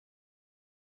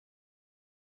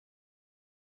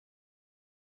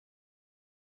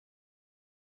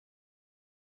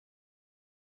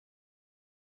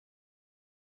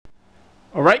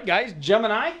Alright guys,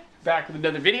 Gemini, back with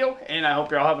another video, and I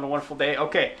hope you're all having a wonderful day.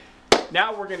 Okay,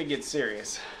 now we're going to get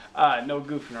serious. No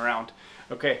goofing around.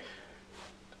 Okay,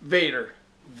 Vader.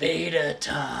 Vader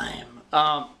time.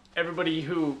 Everybody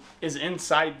who is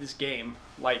inside this game,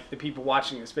 like the people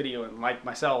watching this video and like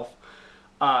myself,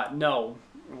 know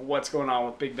what's going on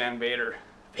with Big Man Vader.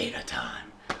 Vader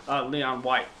time. Leon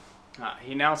White.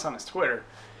 He announced on his Twitter,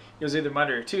 it was either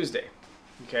Monday or Tuesday,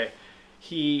 okay,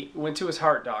 he went to his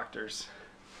heart doctors.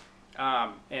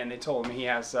 And they told him he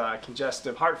has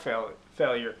congestive heart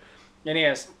failure, and he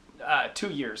has 2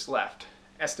 years left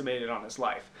estimated on his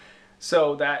life.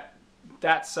 So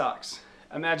that sucks.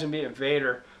 Imagine being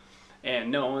Vader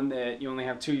and knowing that you only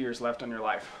have 2 years left on your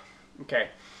life. Okay,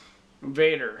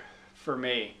 Vader for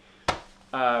me,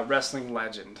 wrestling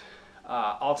legend,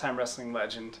 all-time wrestling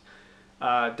legend,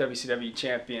 WCW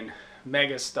champion,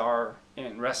 mega star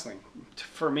in wrestling.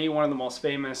 For me, one of the most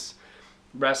famous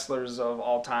wrestlers of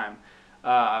all time.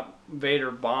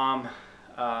 Vader bomb.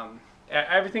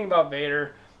 Everything about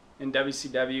Vader in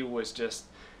WCW was just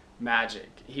magic.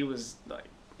 He was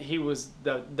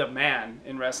the man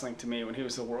in wrestling to me when he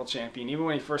was the world champion. Even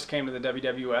when he first came to the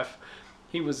WWF,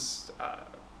 he was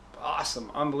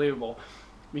awesome, unbelievable.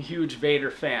 I'm a huge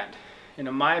Vader fan, and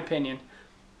in my opinion,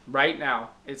 right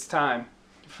now it's time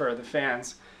for the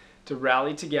fans to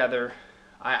rally together.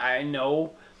 I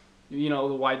know, you know,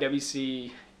 the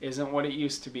YWC isn't what it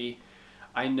used to be.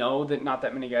 I know that not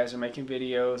that many guys are making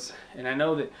videos, and I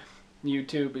know that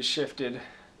YouTube has shifted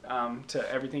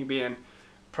to everything being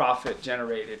profit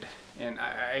generated, and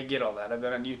I get all that. I've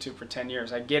been on YouTube for 10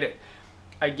 years. I get it.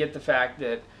 I get the fact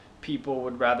that people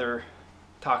would rather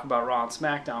talk about Raw and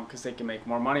SmackDown because they can make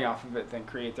more money off of it than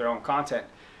create their own content.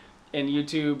 And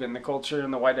YouTube and the culture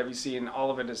and the YWC and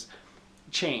all of it has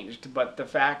changed, but the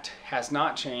fact has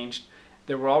not changed.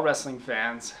 They were all wrestling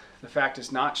fans. The fact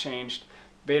has not changed.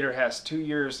 Vader has 2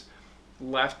 years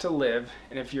left to live,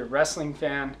 and if you're a wrestling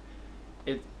fan,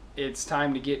 it's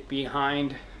time to get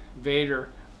behind Vader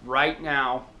right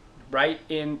now. Write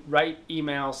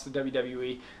emails to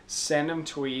WWE, send them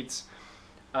tweets,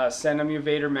 send them your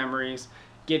Vader memories.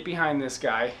 Get behind this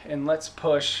guy, and let's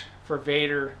push for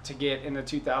Vader to get in the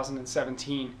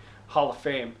 2017 Hall of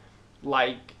Fame.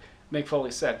 Like Mick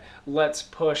Foley said, let's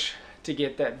push to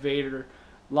get that Vader,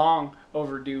 long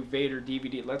overdue Vader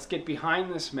DVD. Let's get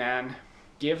behind this man,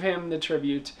 give him the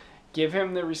tribute, give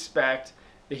him the respect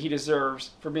that he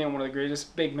deserves for being one of the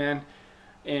greatest big men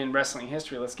in wrestling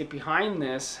history. Let's get behind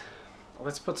this.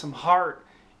 Let's put some heart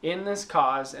in this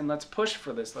cause, and let's push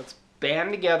for this. Let's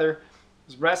band together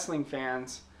as wrestling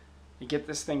fans and get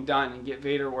this thing done and get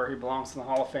Vader where he belongs in the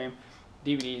Hall of Fame.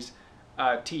 DVDs,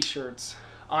 t-shirts,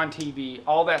 on TV,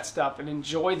 all that stuff, and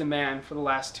enjoy the man for the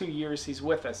last 2 years he's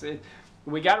with us.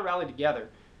 We got to rally together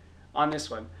on this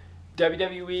one.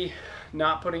 WWE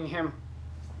not putting him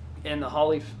in the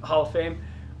Hall of Fame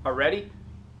already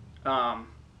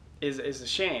is a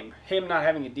shame. Him not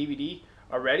having a DVD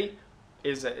already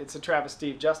it's a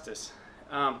travesty of justice.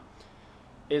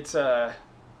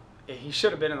 He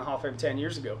should have been in the Hall of Fame 10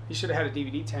 years ago. He should have had a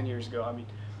DVD 10 years ago. I mean,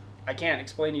 I can't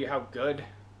explain to you how good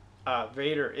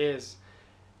Vader is,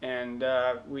 and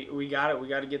we got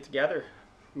to get together.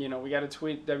 You know, we got to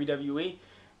tweet WWE.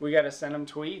 We got to send them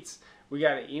tweets. We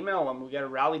got to email them. We got to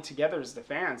rally together as the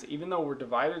fans. Even though we're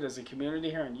divided as a community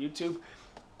here on YouTube,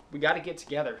 we got to get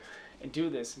together and do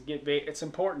this. And get Vader. It's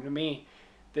important to me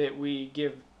that we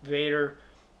give Vader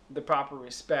the proper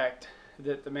respect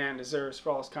that the man deserves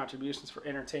for all his contributions, for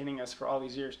entertaining us for all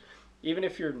these years. Even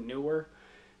if you're newer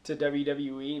to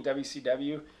WWE and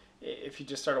WCW, if you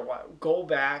just started, go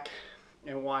back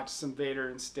and watch some Vader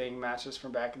and Sting matches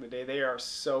from back in the day. They are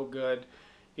so good.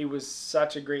 He was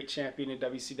such a great champion in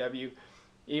WCW.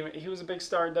 He was a big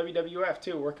star in WWF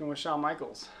too, working with Shawn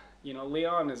Michaels. You know,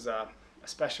 Leon is a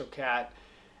special cat,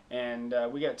 and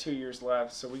we got 2 years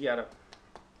left, so we gotta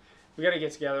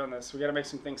get together on this. We gotta make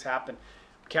some things happen.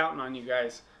 I'm counting on you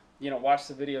guys. You know, watch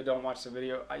the video, don't watch the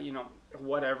video. You know,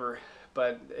 whatever.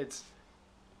 But it's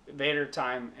Vader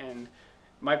time, and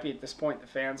might be at this point the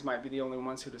fans might be the only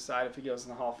ones who decide if he goes in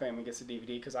the Hall of Fame and gets a DVD,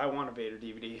 because I want a Vader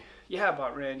DVD. Yeah, I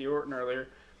bought Randy Orton earlier,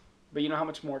 but you know how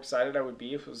much more excited I would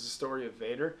be if it was a story of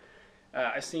Vader?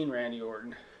 I've seen Randy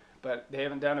Orton, but they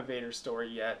haven't done a Vader story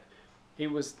yet. He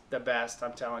was the best,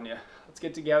 I'm telling you. Let's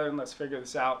get together and let's figure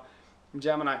this out. I'm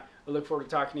Gemini. I look forward to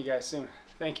talking to you guys soon.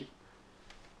 Thank you.